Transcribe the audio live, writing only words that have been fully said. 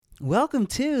Welcome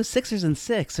to Sixers and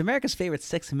Six, America's favorite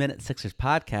 6-minute Sixers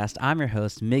podcast. I'm your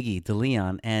host, Miggy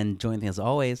DeLeon, and joining me as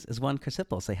always is one Chris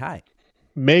Hipple. Say hi.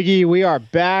 Miggy, we are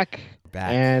back.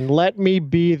 Back. And let me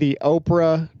be the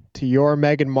Oprah to your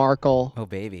Meghan Markle. Oh,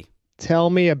 baby.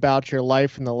 Tell me about your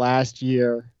life in the last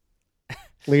year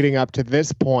leading up to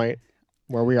this point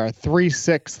where we are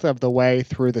 3/6 of the way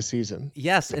through the season.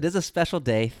 Yes, it is a special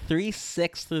day,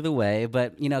 3/6 through the way.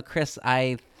 But, Chris,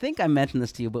 I think I mentioned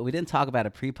this to you, but we didn't talk about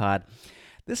it pre-pod.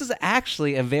 This is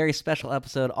actually a very special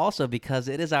episode also because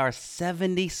it is our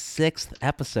 76th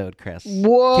episode, Chris.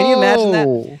 Whoa! Can you imagine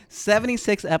that?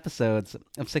 76 episodes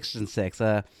of Sixers and Six.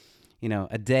 A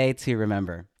day to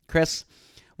remember. Chris,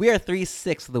 we are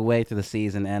 3/6 of the way through the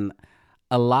season, and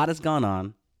a lot has gone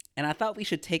on. And I thought we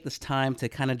should take this time to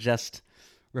kind of just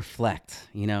reflect.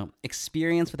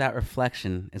 Experience without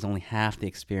reflection is only half the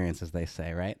experience, as they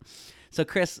say, right? So,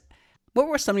 Chris, what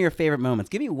were some of your favorite moments?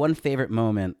 Give me one favorite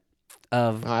moment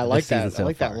of I like the season that. so I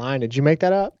like far. that line. Did you make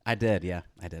that up? I did, yeah,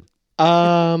 I did.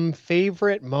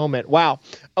 Favorite moment. Wow.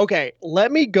 Okay,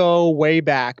 let me go way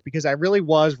back because I really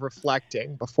was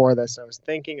reflecting before this. I was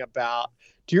thinking about,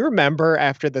 do you remember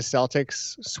after the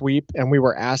Celtics sweep and we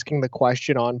were asking the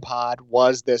question on pod,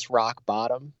 was this rock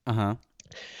bottom? Uh-huh.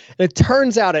 And it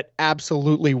turns out it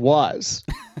absolutely was,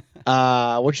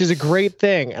 which is a great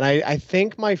thing. And I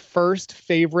think my first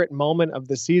favorite moment of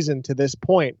the season to this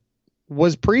point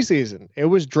was preseason. It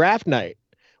was draft night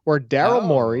where Daryl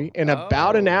Morey, in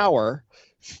about an hour,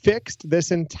 fixed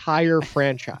this entire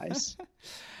franchise.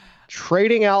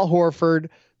 Trading Al Horford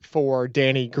for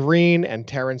Danny Green and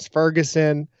Terrence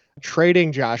Ferguson,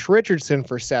 trading Josh Richardson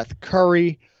for Seth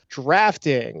Curry,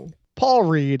 drafting Paul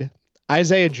Reed,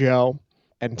 Isaiah Joe,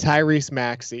 and Tyrese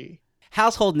Maxey.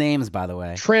 Household names, by the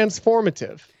way.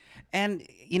 Transformative. And,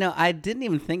 I didn't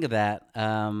even think of that,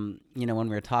 when we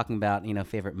were talking about,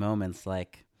 favorite moments.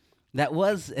 Like, that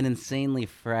was an insanely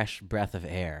fresh breath of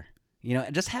air.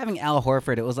 Just having Al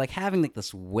Horford, it was like having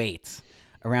this weight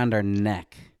around our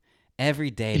neck every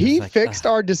day. He fixed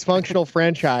our dysfunctional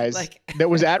franchise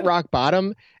that was at rock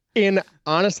bottom in,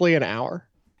 honestly, an hour.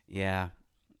 Yeah.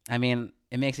 I mean,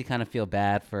 it makes you kind of feel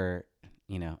bad for,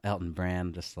 Elton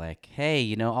Brand, just like,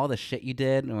 hey, all the shit you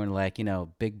did, and we're like,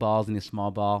 big balls and a small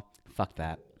ball. Fuck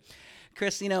that.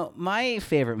 Chris, my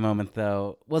favorite moment,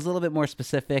 though, was a little bit more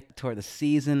specific toward the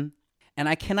season, and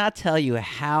I cannot tell you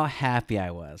how happy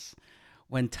I was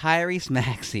when Tyrese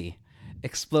Maxey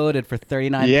exploded for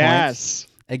 39 points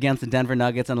against the Denver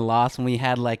Nuggets and lost when we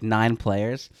had 9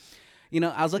 players.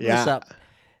 I was looking this up.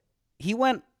 He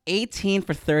went 18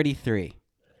 for 33.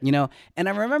 And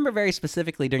I remember very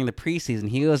specifically during the preseason,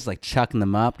 he was chucking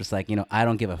them up, just I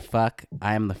don't give a fuck.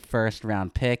 I am the first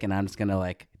round pick, and I'm just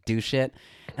gonna do shit.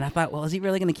 And I thought, well, is he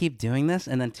really gonna keep doing this?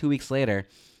 And then 2 weeks later,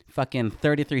 fucking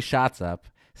 33 shots up,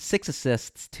 6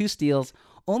 assists, 2 steals,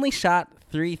 only shot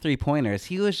 3 3-pointers.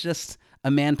 He was just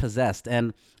a man possessed,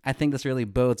 and I think this really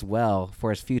bodes well for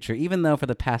his future, even though for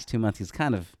the past 2 months he's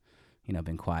kind of,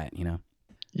 been quiet.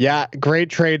 Yeah, great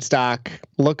trade stock.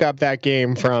 Look up that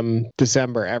game from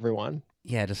December, everyone.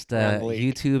 Yeah, just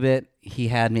YouTube it. He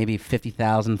had maybe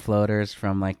 50,000 floaters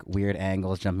from weird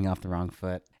angles jumping off the wrong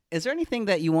foot. Is there anything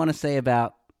that you want to say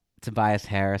about Tobias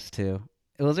Harris too?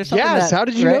 Was there something? Yes, how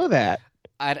did you know that?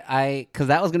 Because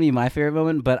that was going to be my favorite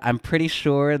moment, but I'm pretty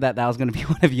sure that was going to be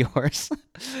one of yours.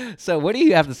 So what do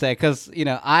you have to say? Because,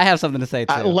 I have something to say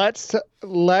too.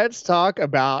 Let's talk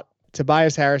about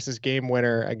Tobias Harris's game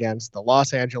winner against the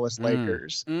Los Angeles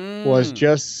Lakers was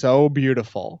just so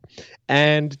beautiful.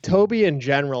 And Toby in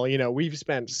general, we've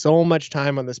spent so much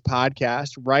time on this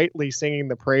podcast rightly singing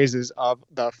the praises of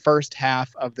the first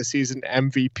half of the season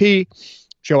MVP,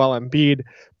 Joel Embiid.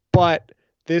 But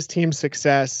this team's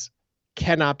success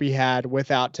cannot be had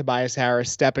without Tobias Harris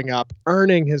stepping up,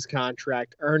 earning his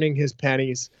contract, earning his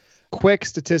pennies. Quick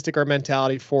statistic or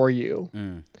mentality for you.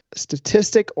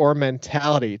 Statistic or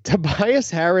mentality. Tobias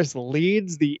Harris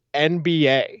leads the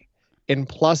NBA in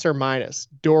plus or minus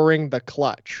during the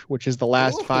clutch, which is the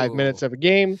last 5 minutes of a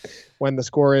game when the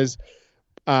score is,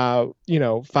 5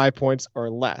 points or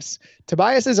less.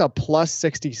 Tobias is a plus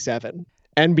 67,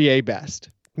 NBA best.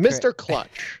 Mr.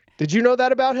 Clutch. Did you know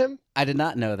that about him? I did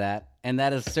not know that. And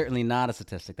that is certainly not a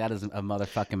statistic. That is a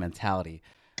motherfucking mentality.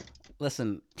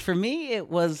 Listen, for me, it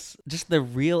was just the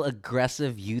real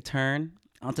aggressive U-turn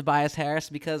on Tobias Harris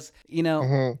because,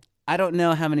 I don't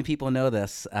know how many people know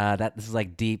this, that this is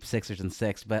deep Sixers and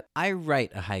Six, but I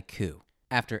write a haiku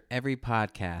after every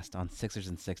podcast on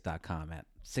sixersandsix.com at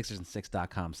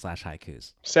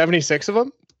sixersandsix.com/haikus. 76 of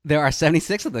them? There are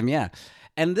 76 of them, yeah.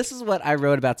 And this is what I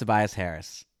wrote about Tobias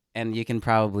Harris, and you can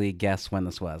probably guess when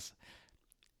this was.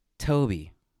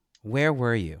 Toby, where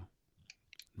were you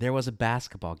there was a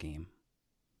basketball game.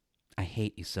 I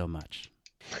hate you so much.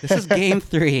 This is game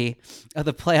 3 of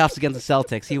the playoffs against the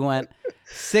Celtics. He went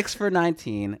 6 for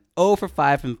 19, 0 for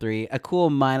 5 from 3, a cool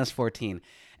minus 14.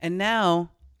 And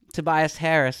now Tobias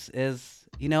Harris is,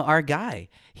 our guy.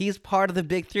 He's part of the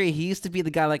big 3. He used to be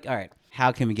the guy like, all right,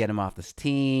 how can we get him off this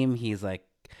team? He's like,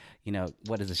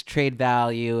 what is his trade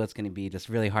value? It's going to be just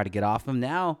really hard to get off him.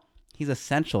 Now he's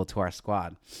essential to our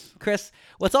squad. Chris,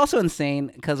 what's also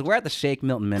insane, because we're at the Shake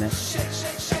Milton Minute.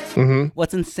 Mm-hmm.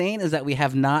 What's insane is that we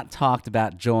have not talked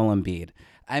about Joel Embiid.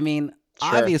 I mean,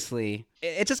 Sure. Obviously,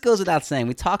 it just goes without saying.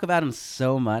 We talk about him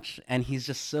so much, and he's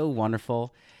just so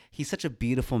wonderful. He's such a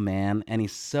beautiful man, and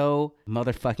he's so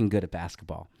motherfucking good at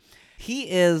basketball. He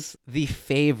is the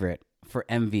favorite for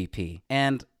MVP.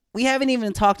 And we haven't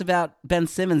even talked about Ben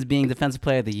Simmons being Defensive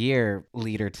Player of the Year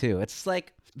leader, too. It's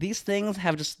like these things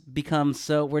have just become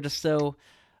we're just so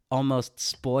almost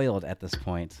spoiled at this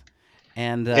point.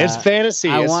 And it's fantasy.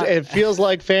 It feels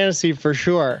like fantasy for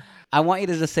sure. I want you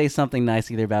to just say something nice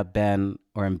either about Ben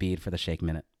or Embiid for the Shake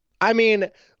Minute. I mean,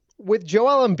 with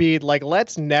Joel Embiid,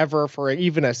 let's never for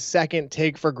even a second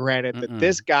take for granted that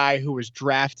this guy who was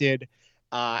drafted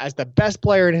as the best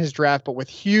player in his draft, but with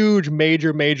huge,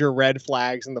 major red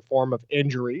flags in the form of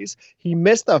injuries. He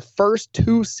missed the first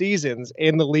 2 seasons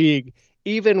in the league.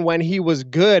 Even when he was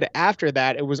good after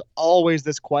that, it was always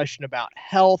this question about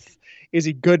health. Is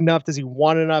he good enough? Does he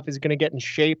want enough? Is he going to get in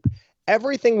shape?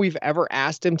 Everything we've ever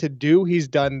asked him to do, he's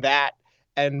done that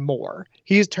and more.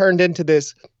 He's turned into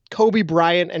this Kobe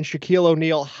Bryant and Shaquille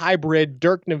O'Neal hybrid,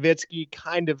 Dirk Nowitzki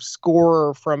kind of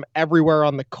scorer from everywhere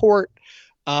on the court.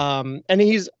 And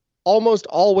he's almost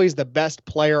always the best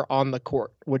player on the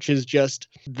court, which is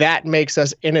that makes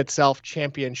us in itself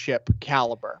championship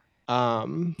caliber.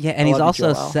 And he's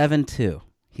also 7'2".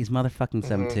 He's motherfucking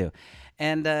 7'2".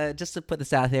 And just to put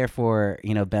this out there for,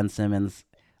 Ben Simmons,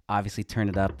 obviously turned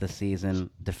it up this season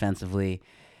defensively.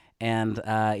 And,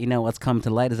 what's come to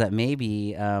light is that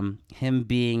maybe him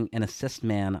being an assist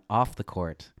man off the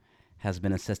court has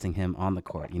been assisting him on the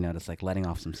court, just like letting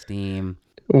off some steam.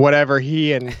 Whatever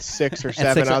he and 6 or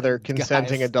 7 other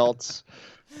consenting guys. adults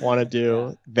want to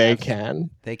do, they can.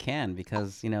 They can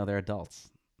because, they're adults.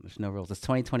 There's no rules. It's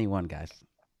 2021, guys.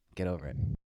 Get over it.